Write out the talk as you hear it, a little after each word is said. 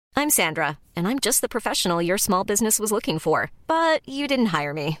I'm Sandra, and I'm just the professional your small business was looking for. But you didn't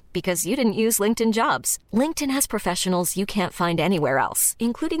hire me because you didn't use LinkedIn Jobs. LinkedIn has professionals you can't find anywhere else,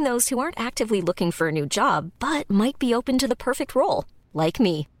 including those who aren't actively looking for a new job, but might be open to the perfect role, like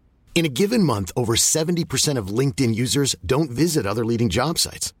me. In a given month, over 70% of LinkedIn users don't visit other leading job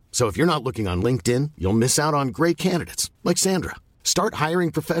sites. So if you're not looking on LinkedIn, you'll miss out on great candidates like Sandra. Start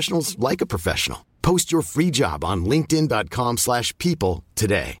hiring professionals like a professional. Post your free job on linkedin.com/people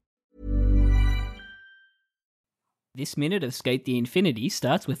today. This minute of Skate the Infinity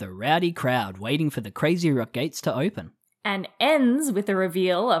starts with a rowdy crowd waiting for the Crazy Rock gates to open. And ends with the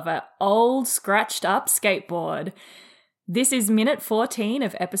reveal of an old, scratched-up skateboard. This is minute 14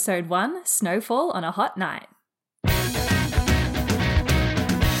 of episode 1, Snowfall on a Hot Night.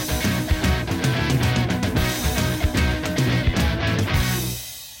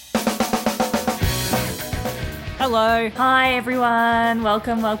 Hello! Hi everyone,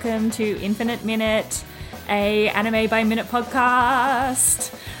 welcome to Infinite Minute, a anime by minute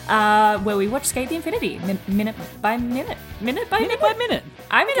podcast, where we watch Skate the Infinity, minute by minute.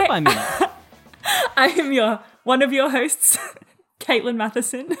 I'm one of your hosts, Caitlin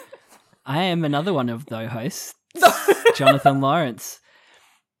Matheson. I am another one of those hosts, Jonathan Lawrence.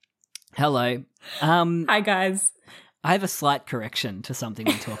 Hello. Hi guys. I have a slight correction to something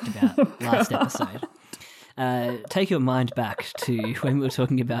we talked about last episode. Take your mind back to when we were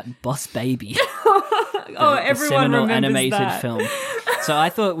talking about Boss Baby. Everyone seminal remembers animated that. film. So I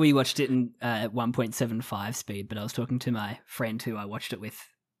thought we watched it in 1.75 speed, but I was talking to my friend who I watched it with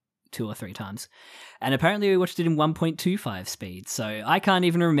 2 or 3 times, and apparently we watched it in 1.25 speed. So I can't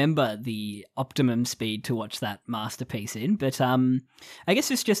even remember the optimum speed to watch that masterpiece in. But I guess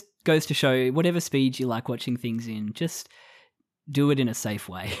this just goes to show whatever speed you like watching things in, just do it in a safe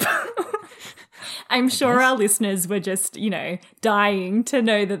way. I'm sure our listeners were just, dying to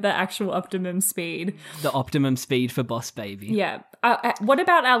know that the actual optimum speed. The optimum speed for Boss Baby. Yeah. What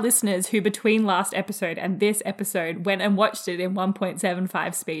about our listeners who between last episode and this episode went and watched it in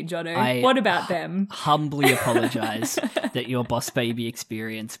 1.75 speed, Jono? What about them? Humbly apologise that your Boss Baby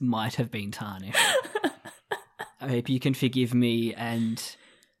experience might have been tarnished. I hope you can forgive me and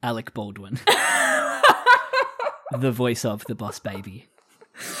Alec Baldwin, the voice of the Boss Baby.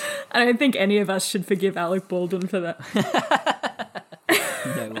 I don't think any of us should forgive Alec Baldwin for that.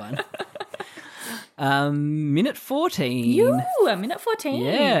 No one. Minute 14. Minute 14.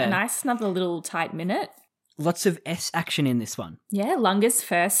 Yeah. A nice, another little tight minute. Lots of S action in this one. Yeah, Lunga's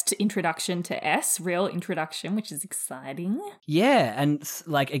first introduction to S, real introduction, which is exciting. Yeah, and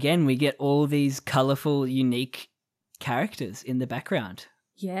again, we get all these colourful, unique characters in the background.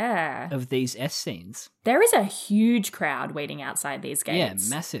 Yeah. Of these S scenes. There is a huge crowd waiting outside these gates.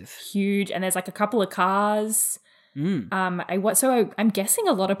 Yeah, massive. Huge. And there's a couple of cars. Mm. I'm guessing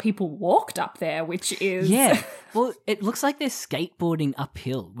a lot of people walked up there, which is... Yeah. Well, it looks like they're skateboarding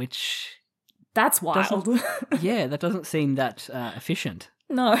uphill, which... That's wild. Yeah, that doesn't seem that efficient.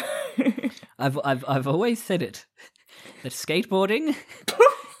 No. I've always said it. That skateboarding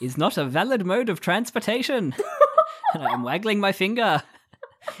is not a valid mode of transportation. And I'm waggling my finger.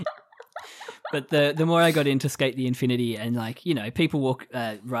 But the more I got into Skate the Infinity and people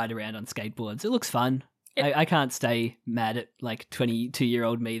ride around on skateboards, it looks fun. I can't stay mad at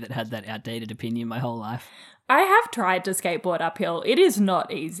 22-year-old me that had that outdated opinion my whole life. I have tried to skateboard uphill. It is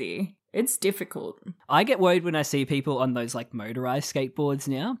not easy. It's difficult. I get worried when I see people on those motorized skateboards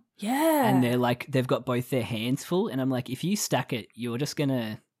now. Yeah. And they're they've got both their hands full, and I'm like, if you stack it, you're just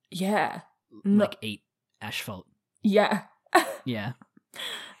gonna eat asphalt. Yeah. Yeah.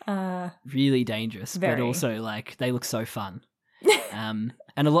 Really dangerous, very. But also they look so fun. And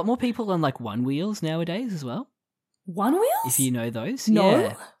a lot more people on one wheels nowadays as well. One wheels? If you know those.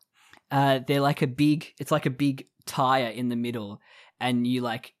 No. Yeah. They're a big tire in the middle, and you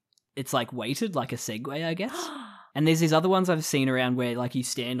it's weighted like a Segway, I guess. And there's these other ones I've seen around where you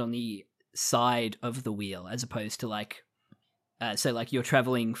stand on the side of the wheel as opposed to you're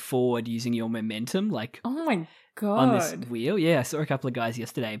traveling forward using your momentum oh my God. on this wheel. Yeah, I saw a couple of guys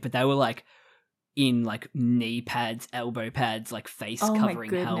yesterday, but they were in knee pads, elbow pads, face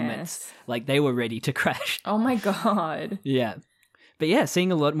covering helmets. They were ready to crash. Oh my God. Yeah. But yeah,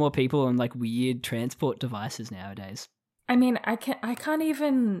 seeing a lot more people on weird transport devices nowadays. I mean, I can't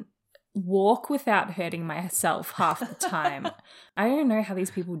even walk without hurting myself half the time. I don't know how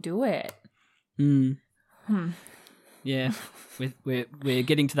these people do it. Yeah, we're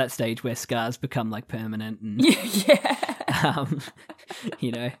getting to that stage where scars become permanent, and yeah.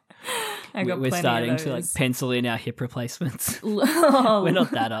 We're starting to pencil in our hip replacements. Oh. We're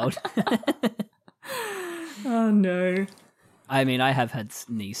not that old. Oh no. I mean, I have had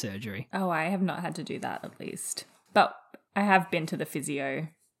knee surgery. Oh, I have not had to do that at least. But I have been to the physio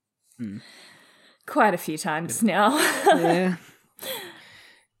quite a few times now. Yeah.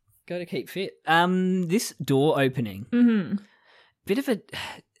 Got to keep fit. This door opening, bit of a.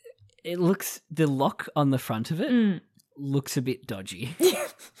 It looks, the lock on the front of it looks a bit dodgy.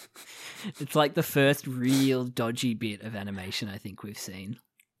 It's like the first real dodgy bit of animation I think we've seen.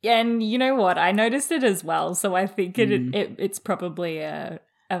 And you know what? I noticed it as well, so I think it's probably a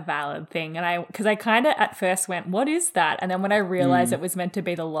valid thing. And because I kind of at first went, "What is that?" And then when I realized it was meant to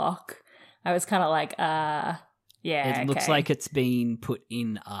be the lock, I was kind of like, yeah. It looks like it's been put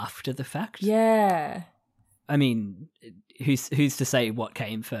in after the fact. Yeah. I mean, who's to say what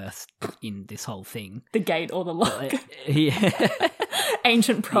came first in this whole thing? The gate or the lock? Yeah.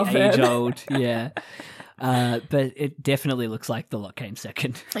 Ancient proverb. Age old, yeah. But it definitely looks like the lock came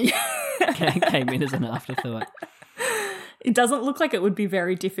second. Came in as an afterthought. It doesn't look like it would be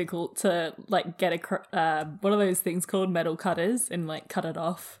very difficult to like get what are those things called? Metal cutters and like cut it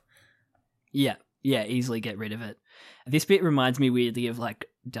off. Yeah, easily get rid of it. This bit reminds me weirdly of like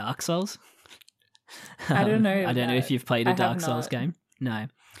Dark Souls. I don't know. I don't know if you've played a Dark Souls not. game. No.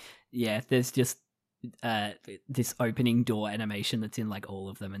 Yeah, there's just this opening door animation that's in like all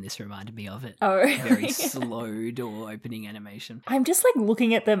of them, and this reminded me of it. Oh, really? Very slow door opening animation. I'm just like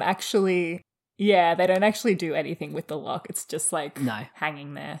looking at them actually. Yeah, they don't actually do anything with the lock. It's just like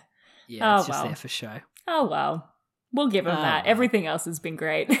hanging there. Yeah, it's just there for show. Oh, well. We'll give them that. Well. Everything else has been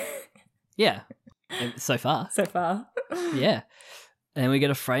great. Yeah, so far. So far. Yeah. And we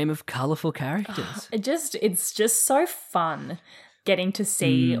get a frame of colourful characters. It's just so fun getting to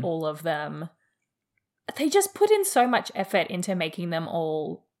see all of them. They just put in so much effort into making them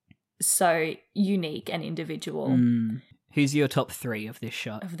all so unique and individual. Who's your top 3 of this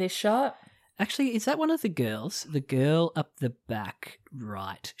shot? Actually, is that one of the girls? The girl up the back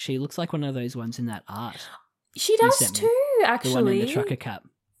right. She looks like one of those ones in that art. She does too, actually. The one in the trucker cap.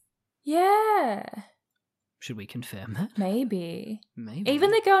 Yeah. Should we confirm that? Maybe.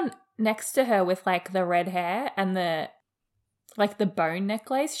 Even the girl next to her with like the red hair and the bone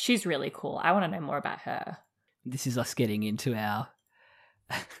necklace, she's really cool. I want to know more about her. This is us getting into our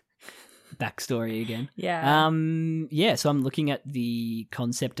backstory again. Yeah. So I'm looking at the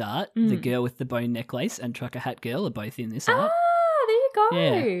concept art. The girl with the bone necklace and trucker hat girl are both in this art. There you go.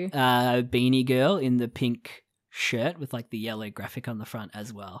 Yeah. Beanie girl in the pink shirt with like the yellow graphic on the front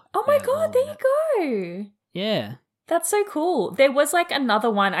as well. Oh my god, there you go. Yeah. That's so cool. There was like another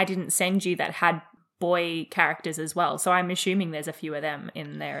one I didn't send you that had boy characters as well. So I'm assuming there's a few of them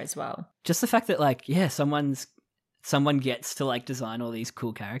in there as well. Just the fact that like, someone gets to like design all these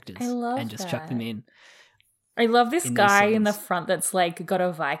cool characters and just chuck them in. I love this guy in the front that's like got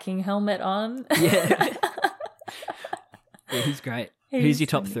a Viking helmet on. Yeah. Yeah, he's great. Who's your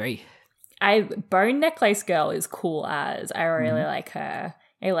top 3? Bone necklace girl is cool as. I really like her.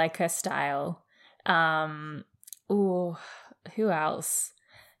 I like her style. Who else?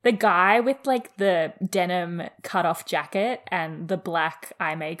 The guy with like the denim cut-off jacket and the black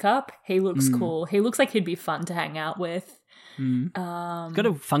eye makeup, he looks cool. He looks like he'd be fun to hang out with. He's got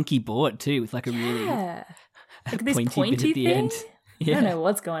a funky board too, with like a really like this pointy bit at the thing. end. Yeah. I don't know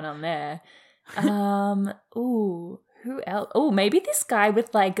what's going on there. Who else? Oh, maybe this guy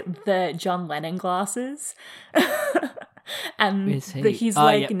with like the John Lennon glasses. And he's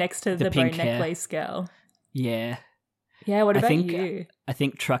next to the bone necklace girl. Yeah. Yeah, what about you? I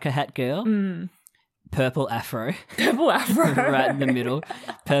think trucker hat girl. Purple afro. Purple afro. Right in the middle.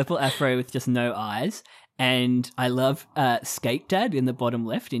 Purple afro with just no eyes. And I love Skate Dad in the bottom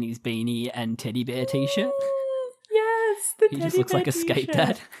left in his beanie and teddy bear t-shirt. Yes, the teddy bear He just looks like a skate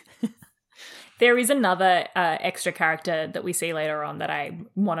dad. There is another extra character that we see later on that I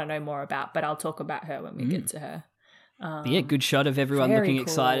want to know more about, but I'll talk about her when we get to her. Good shot of everyone looking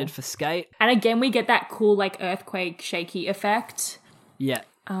excited for Skate. And again, we get that cool like earthquake shaky effect. Yeah,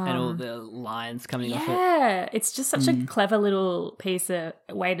 and all the lines coming off it. Yeah, it's just such a clever little piece of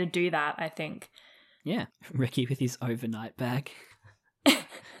way to do that, I think. Yeah, Ricky with his overnight bag.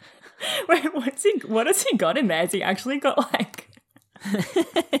 Wait, what has he got in there? Has he actually got like... I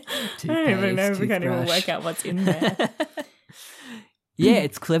don't even know if we can't even work out what's in there. Yeah,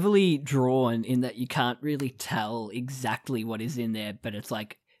 it's cleverly drawn in that you can't really tell exactly what is in there, but it's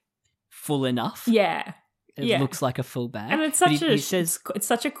like full enough. Yeah. It looks like a full bag. And it's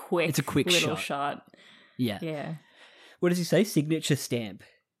such a quick little shot. Yeah. Yeah. What does he say? Signature stamp.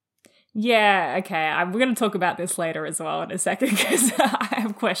 Yeah, okay. We're going to talk about this later as well in a second because I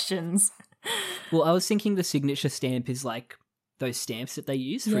have questions. Well, I was thinking the signature stamp is like those stamps that they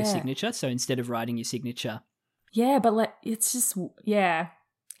use for a signature. So instead of writing your signature Yeah, but like it's just yeah.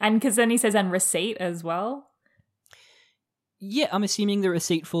 And because then he says and receipt as well. Yeah, I'm assuming the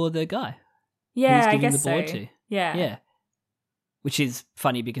receipt for the guy. Yeah, He's I giving guess the board so. to. Yeah. Yeah. Which is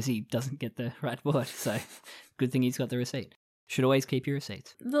funny because he doesn't get the right board, so good thing he's got the receipt. Should always keep your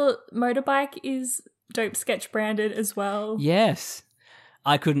receipts. The motorbike is Dope Sketch branded as well. Yes.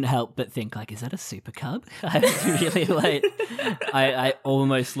 I couldn't help but think, like, is that a Super Cub? I was really like, I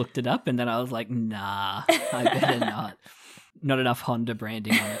almost looked it up and then I was like, nah, I better not. Not enough Honda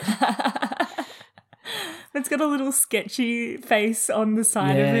branding on it. It's got a little sketchy face on the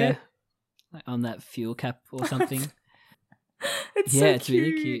side of it. Like on that fuel cap or something. It's It's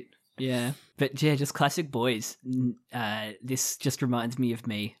really cute. Yeah. But yeah, just classic boys. This just reminds me of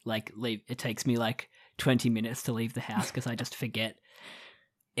me. Like, it takes me like 20 minutes to leave the house because I just forget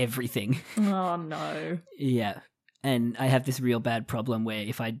everything. Oh, no. Yeah. And I have this real bad problem where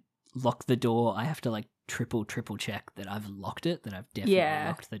if I lock the door, I have to like triple check that I've locked it, that I've definitely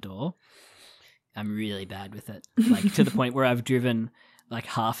locked the door. I'm really bad with it. Like to the point where I've driven like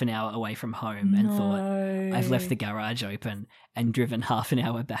half an hour away from home and thought I've left the garage open and driven half an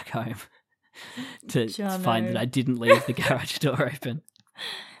hour back home to find that I didn't leave the garage door open.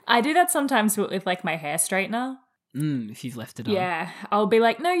 I do that sometimes with like my hair straightener. If you've left it on. Yeah. I'll be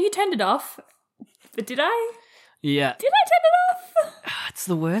like, no, you turned it off. But did I? Yeah. Did I turn it off? It's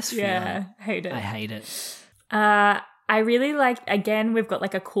the worst feeling. Yeah, hate it. I hate it. I really like, again, we've got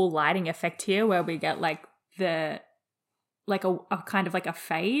like a cool lighting effect here where we get like a kind of like a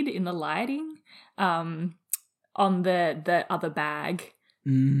fade in the lighting on the other bag,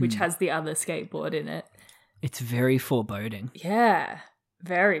 which has the other skateboard in it. It's very foreboding. Yeah,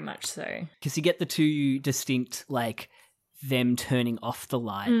 very much so. Because you get the two distinct, like, them turning off the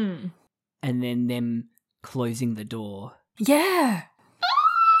light and then them closing the door. Yeah.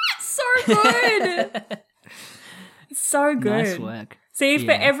 So good. So good. Nice work. See,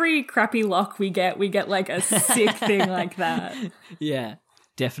 for every crappy lock we get like a sick thing like that. Yeah,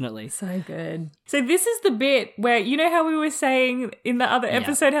 definitely. So good. So this is the bit where, you know how we were saying in the other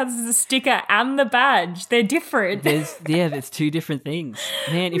episode how this is a sticker and the badge? They're different. There's two different things.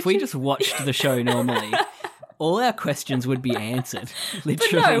 Man, if we just watched the show normally, all our questions would be answered.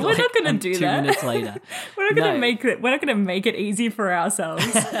 Literally, but no, we're not going to do 2 that. minutes later. We're not going to make it easy for ourselves.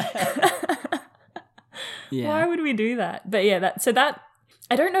 Yeah. Why would we do that? But yeah,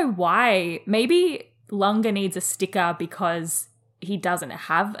 I don't know why. Maybe Lunga needs a sticker because he doesn't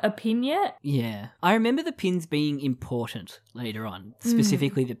have a pin yet. Yeah. I remember the pins being important later on,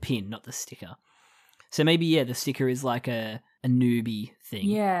 specifically the pin, not the sticker. So maybe, the sticker is like a newbie thing.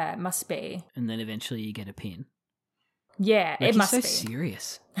 Yeah, it must be. And then eventually you get a pin. Yeah, like, it must be. He's so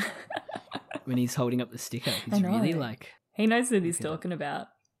serious when he's holding up the sticker. He's I know. really like... He knows what he's talking about.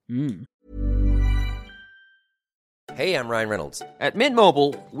 Hey, I'm Ryan Reynolds. At Mint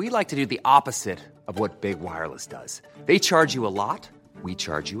Mobile, we like to do the opposite of what Big Wireless does. They charge you a lot, we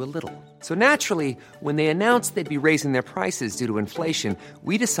charge you a little. So naturally, when they announced they'd be raising their prices due to inflation,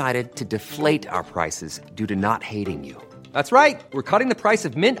 we decided to deflate our prices due to not hating you. That's right. We're cutting the price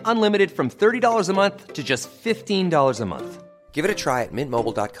of Mint Unlimited from $30 a month to just $15 a month. Give it a try at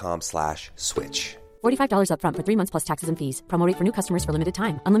mintmobile.com/switch. $45 up front for 3 months plus taxes and fees. Promo rate for new customers for limited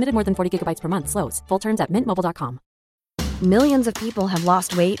time. Unlimited more than 40 gigabytes per month. Slows full terms at mintmobile.com. Millions of people have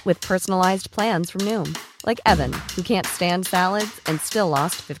lost weight with personalized plans from Noom. Like Evan, who can't stand salads and still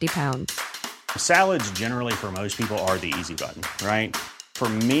lost 50 pounds. Salads generally for most people are the easy button, right? For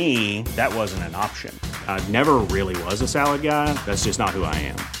me, that wasn't an option. I never really was a salad guy. That's just not who I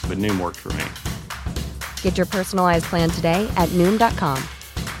am. But Noom worked for me. Get your personalized plan today at Noom.com.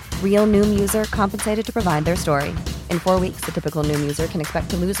 Real Noom user compensated to provide their story. In 4 weeks, the typical Noom user can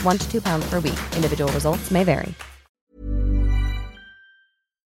expect to lose 1 to 2 pounds per week. Individual results may vary.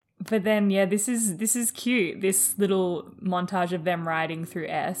 But then, this is cute. This little montage of them riding through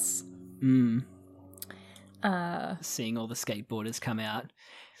S. Seeing all the skateboarders come out.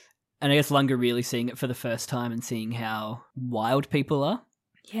 And I guess Lunga really seeing it for the first time and seeing how wild people are.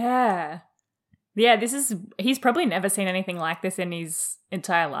 Yeah. Yeah, he's probably never seen anything like this in his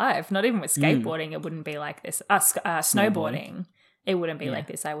entire life. Not even with skateboarding, it wouldn't be like this. Snowboarding, it wouldn't be like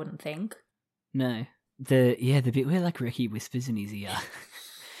this, I wouldn't think. No. The bit where like Ricky whispers in his ear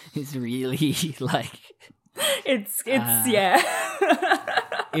is really like... It's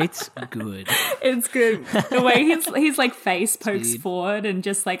It's good. It's good. The way his like face pokes forward and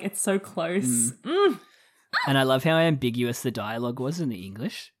just like it's so close. And I love how ambiguous the dialogue was in the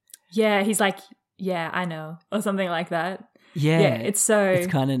English. Yeah, he's like, yeah, I know, or something like that. Yeah, it's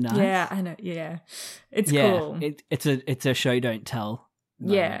kind of nice. Yeah, I know. Yeah, it's cool. It's a show don't tell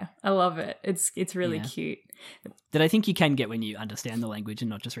moment. Yeah, I love it. It's really cute. that I think you can get when you understand the language and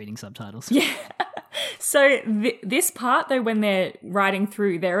not just reading subtitles. Yeah. So this part, though, when they're riding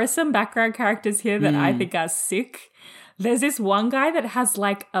through, there are some background characters here that I think are sick. There's this one guy that has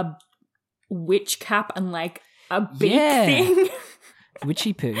like a witch cap and like a beak thing.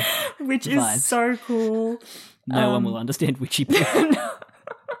 Witchy poo. Which vibes. is so cool. No one will understand witchy poo.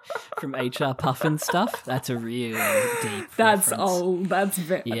 From HR Puffin stuff. That's a real deep That's reference. old. That's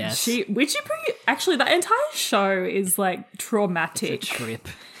very... Yes. Witchy poo... Actually, the entire show is like traumatic. It's a trip.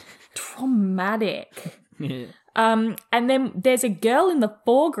 Traumatic. Yeah. And then there's a girl in the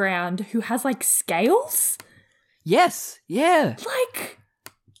foreground who has like scales. Yes. Yeah. Like,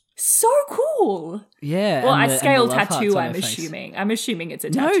 so cool. Yeah. Well, and a the scale love hearts tattoo, on I'm her face. assuming. I'm assuming it's a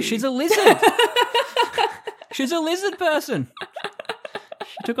tattoo. No, she's a lizard. She's a lizard person.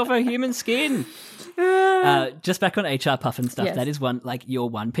 She took off her human skin. Just back on HR Puffin stuff, Yes. that is one, like your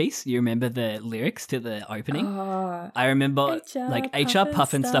One Piece. You remember the lyrics to the opening? I remember, like, HR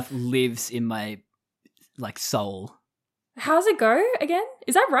Puffin stuff lives in my, like, soul. How's it go again?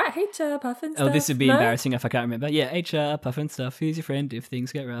 Is that right? HR Puffin stuff? Oh, this would be No? embarrassing if I can't remember. Yeah, HR Puffin stuff. Who's your friend if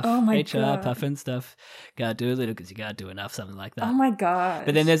things get rough? Oh my HR God. Puffin stuff. Gotta do a little because you gotta do enough, something like that. Oh my god.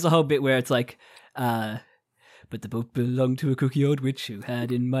 But then there's the whole bit where it's like, but the boat belonged to a cookie old witch who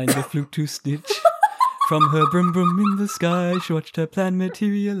had in mind the flute to snitch. From her brum brum in the sky, she watched her plan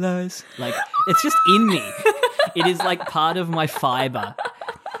materialize. Like, it's just in me. It is like part of my fiber.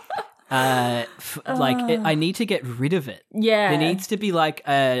 I need to get rid of it. Yeah. There needs to be like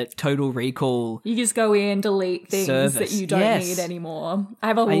a Total Recall. You just go in, delete things that Service. you don't Yes. need anymore. I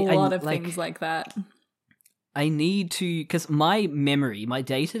have a lot of things like that. I need to, because my memory, my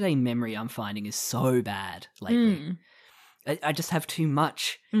day-to-day memory I'm finding is so bad lately. I just have too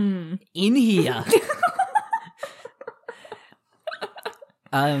much in here.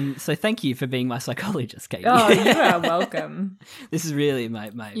 So thank you for being my psychologist, Katie. Oh, you are welcome. This is really my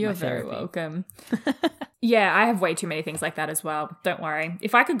You're my very therapy. welcome. Yeah, I have way too many things like that as well. Don't worry.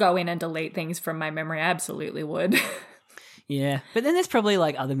 If I could go in and delete things from my memory, I absolutely would. Yeah, but then there's probably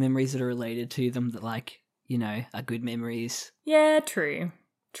like other memories that are related to them that, like, you know, are good memories, Yeah, true.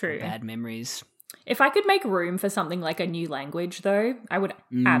 True. bad memories. If I could make room for something like a new language, though, I would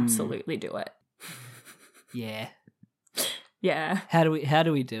absolutely do it. Yeah. Yeah. How do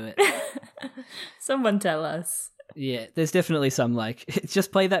we do it? Someone tell us. Yeah, there's definitely some, like,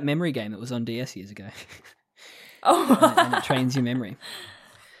 just play that memory game that was on DS years ago. Oh, And it trains your memory.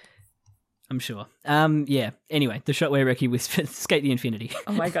 I'm sure. Yeah. Anyway, the shot where Reki whispers, Skate the Infinity.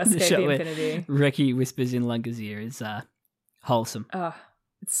 oh my god, The Skate shot the where Infinity. Reki whispers in Lunga's ear is wholesome. Oh,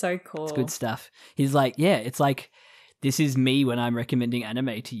 it's so cool. It's good stuff. He's like, yeah, it's like, this is me when I'm recommending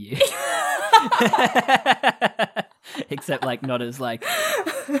anime to you. Except, like, not as, like,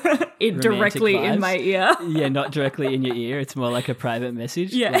 It directly romantic in vibes. my ear. yeah, not directly in your ear. It's more like a private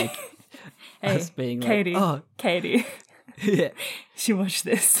message. Yeah. Like, Hey, us being like, Katie. oh, Katie. yeah. She watched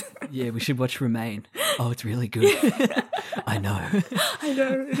this. Yeah, we should watch Remain. Oh, it's really good. I know. I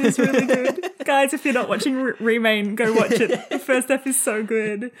know, it is really good. Guys, if you're not watching Remain, go watch it. The first step is so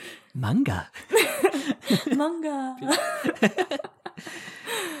good. Manga. Manga.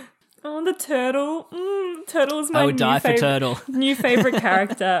 Oh, the turtle. Turtle's my I would die for favorite, Turtle. new favorite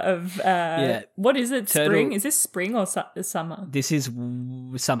character of, what is it, Turtle- spring? Is this spring or summer? This is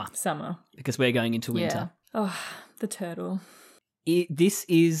summer Summer. because we're going into Yeah. winter. Oh, the turtle. This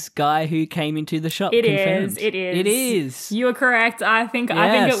is guy who came into the shop. It confirmed. is. It is. It is. You were correct. I think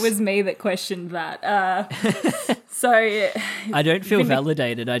Yes. it was me that questioned that. So I don't feel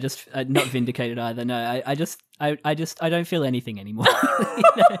validated. I just not vindicated either. No, I just don't feel anything anymore.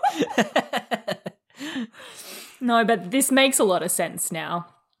 no, but this makes a lot of sense now.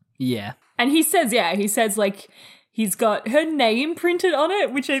 Yeah. And he says like he's got her name printed on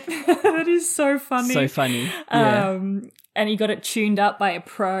it, which that is so funny. So funny. Yeah. And he got it tuned up by a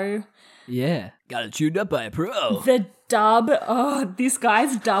pro. Yeah. Got it tuned up by a pro. The dub, this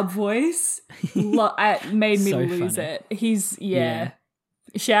guy's dub voice it made me So lose funny. it. He's, Yeah.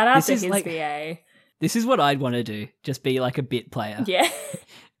 Shout out This to is his like- VA. This is what I'd want to do. Just be like a bit player. Yeah.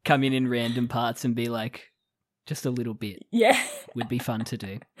 Come in random parts and be like, just a little bit. Yeah. Would be fun to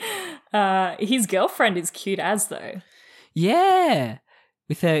do. His girlfriend is cute as though. Yeah.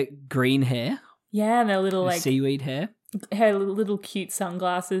 With her green hair. Yeah, and her little Her like seaweed hair. her little cute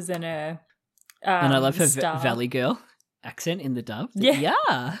sunglasses and her And I love her star. Valley Girl accent in the dub. Yeah.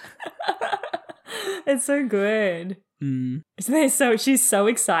 Yeah. It's so good. Mm. She's so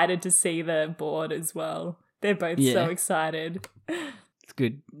excited to see the board as well. They're both Yeah. so excited. It's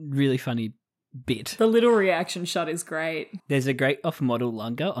good. Really funny bit. The little reaction shot is great. There's a great off-model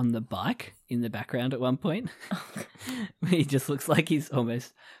Lunga on the bike in the background at one point. He just looks like he's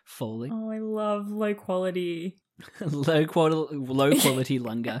almost falling. Oh, I love low quality. Low quality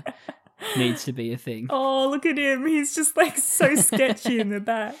Lunga needs to be a thing. Oh, look at him. He's just like so sketchy in the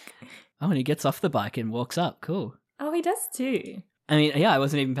back. Oh, and he gets off the bike and walks up. Cool. Oh, he does too. I mean, yeah, I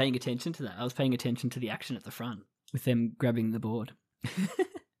wasn't even paying attention to that. I was paying attention to the action at the front with them grabbing the board.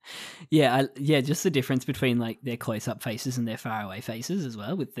 Just the difference between like their close-up faces and their far-away faces as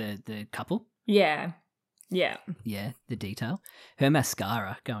well with the couple. Yeah. Yeah, the detail. Her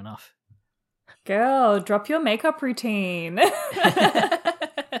mascara going off. Girl, drop your makeup routine.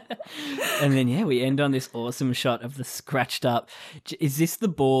 And then, we end on this awesome shot of the scratched up. Is this the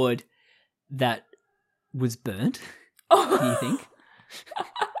board that was burnt? Do you think?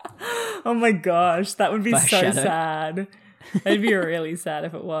 Oh my gosh, that would be By so shadow? sad. It'd be really sad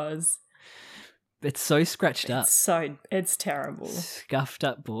if it was. It's so scratched up. It's terrible. Scuffed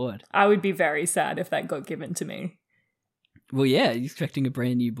up board. I would be very sad if that got given to me. Well, yeah, you're expecting a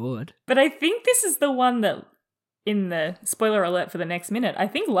brand new board. But I think this is the one that, in the spoiler alert for the next minute, I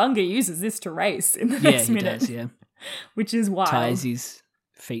think Lunga uses this to race in the next minute. Does, yeah. Which is wild. Ties his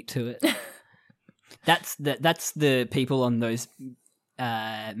feet to it. That's the people on those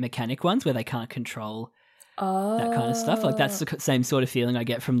mechanic ones where they can't control that kind of stuff. Like that's the same sort of feeling I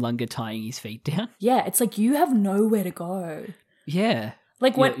get from Lunga tying his feet down. Yeah, it's like you have nowhere to go. Yeah.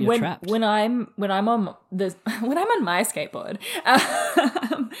 Like you're trapped. when I'm on my skateboard,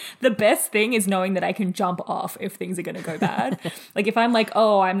 the best thing is knowing that I can jump off if things are going to go bad. Like if I'm like,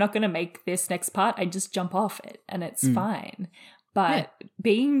 oh, I'm not going to make this next part, I just jump off it and it's fine. But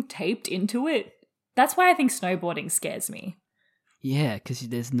being taped into it, that's why I think snowboarding scares me. Yeah, because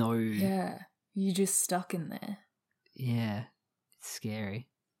there's no... Yeah, you're just stuck in there. Yeah, it's scary.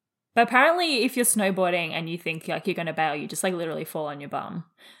 But apparently if you're snowboarding and you think like you're going to bail, you just like literally fall on your bum.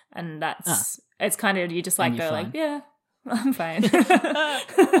 And it's kind of, you just like go like, yeah, I'm fine.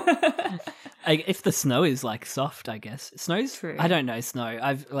 If the snow is like soft, I guess. Snow's... True. I don't know snow.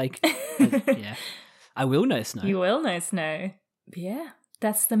 Yeah. I will know snow. You will know snow. But yeah,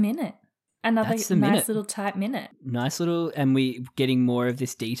 that's the minute. Another nice little tight minute. Nice little, and we getting more of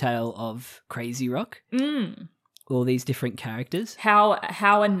this detail of Crazy Rock. All these different characters. How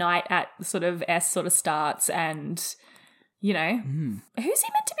a night at sort of starts, and you know, who's he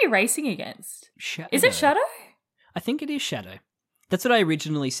meant to be racing against? Shadow. Is it Shadow? I think it is Shadow. That's what I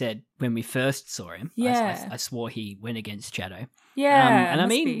originally said when we first saw him. Yeah. I swore he went against Shadow. Yeah. And I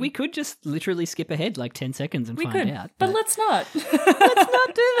mean, we could just literally skip ahead like 10 seconds and find out. But let's not. Let's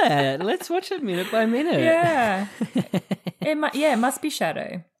not do that. Let's watch it minute by minute. Yeah. It must be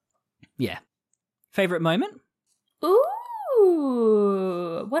Shadow. Yeah. Favorite moment? Ooh.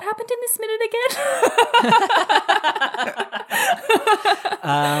 What happened in this minute again?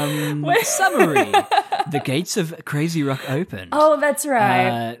 Summary. The gates of Crazy Rock opened. Oh, that's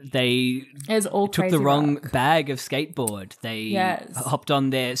right. They took Crazy the wrong Rock. bag of skateboard. They hopped on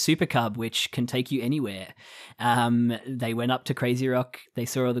their Super Cub, which can take you anywhere. They went up to Crazy Rock. They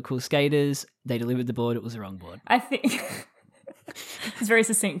saw all the cool skaters. They delivered the board. It was the wrong board. I think it's very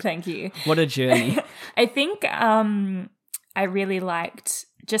succinct. Thank you. What a journey. I think I really liked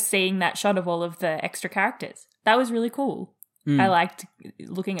just seeing that shot of all of the extra characters. That was really cool. I liked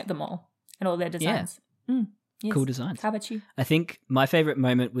looking at them all and all their designs. Yeah. Yes. Cool designs. How about you? I think my favorite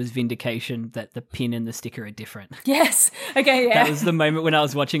moment was vindication that the pin and the sticker are different. Yes. Okay, yeah. That was the moment when I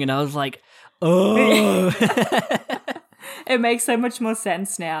was watching and I was like, oh. It makes so much more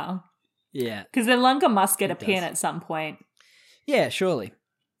sense now. Yeah. Because then Lunga must get a pin at some point. Yeah, surely.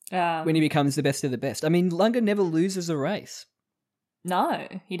 When he becomes the best of the best. I mean, Lunga never loses a race. No,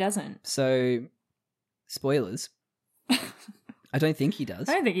 he doesn't. So, spoilers. I don't think he does.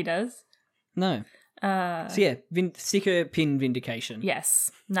 I don't think he does. No. So yeah, sticker pin vindication. Yes.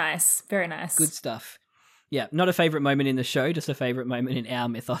 Nice. Very nice. Good stuff. Yeah, not a favourite moment in the show, just a favourite moment in our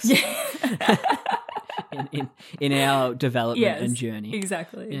mythos. Yeah. in our development and journey.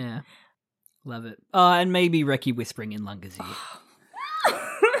 Exactly. Yeah. Love it. Oh, and maybe Reki whispering in Lunga's ear.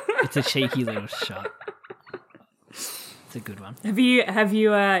 It's a cheeky little shot. It's a good one. Have you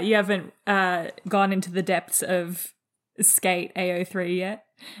haven't gone into the depths of Skate AO3 yet?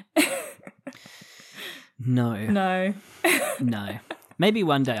 No. No. Maybe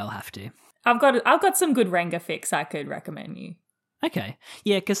one day I'll have to. I've got some good Renga fix I could recommend you. Okay.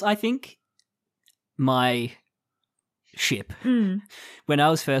 Yeah, because I think my ship, when I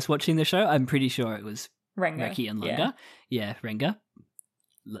was first watching the show, I'm pretty sure it was Renga. Reki and Lunga. Yeah, Renga.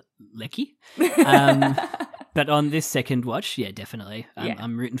 Lecky. But on this second watch, yeah, definitely.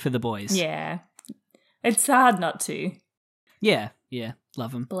 I'm rooting for the boys. Yeah. It's hard not to. Yeah.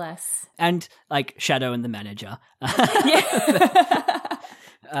 Love them. Bless. And like Shadow and the Manager.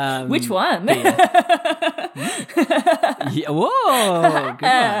 Which one? Yeah, whoa, good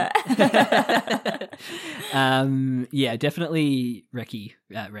one. Yeah, definitely Reki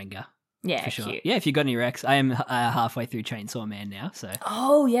Renga. Yeah, for sure. cute. Yeah, if you got any Rex, I am halfway through Chainsaw Man now, so.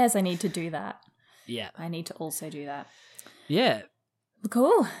 Oh, yes, I need to do that. Yeah. I need to also do that. Yeah.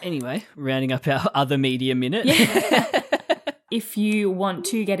 Cool. Anyway, rounding up our other media minute. Yeah. If you want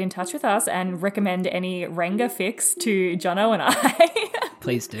to get in touch with us and recommend any Renga fix to Jono and I,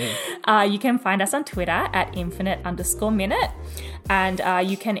 please do. You can find us on Twitter at infinite_minute. And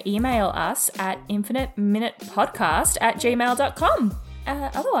you can email us at infiniteminutepodcast@gmail.com.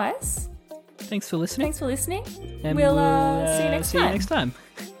 Otherwise, thanks for listening. And we'll see you next see time. you next time.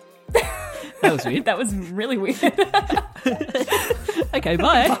 That was weird. That was really weird. Okay,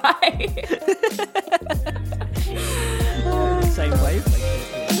 bye. Bye. Same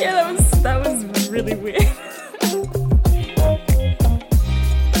wavelength. Yeah, that was really weird.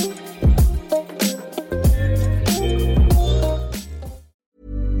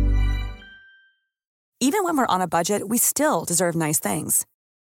 Even when we're on a budget, we still deserve nice things.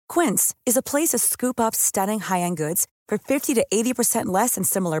 Quince is a place to scoop up stunning high-end goods for 50 to 80% less than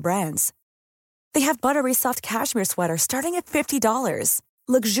similar brands. They have buttery soft cashmere sweaters starting at $50,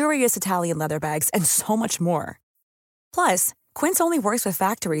 luxurious Italian leather bags, and so much more. Plus, Quince only works with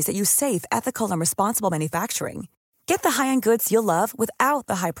factories that use safe, ethical, and responsible manufacturing. Get the high-end goods you'll love without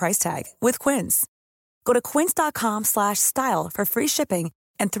the high price tag with Quince. Go to quince.com/style for free shipping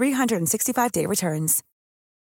and 365-day returns.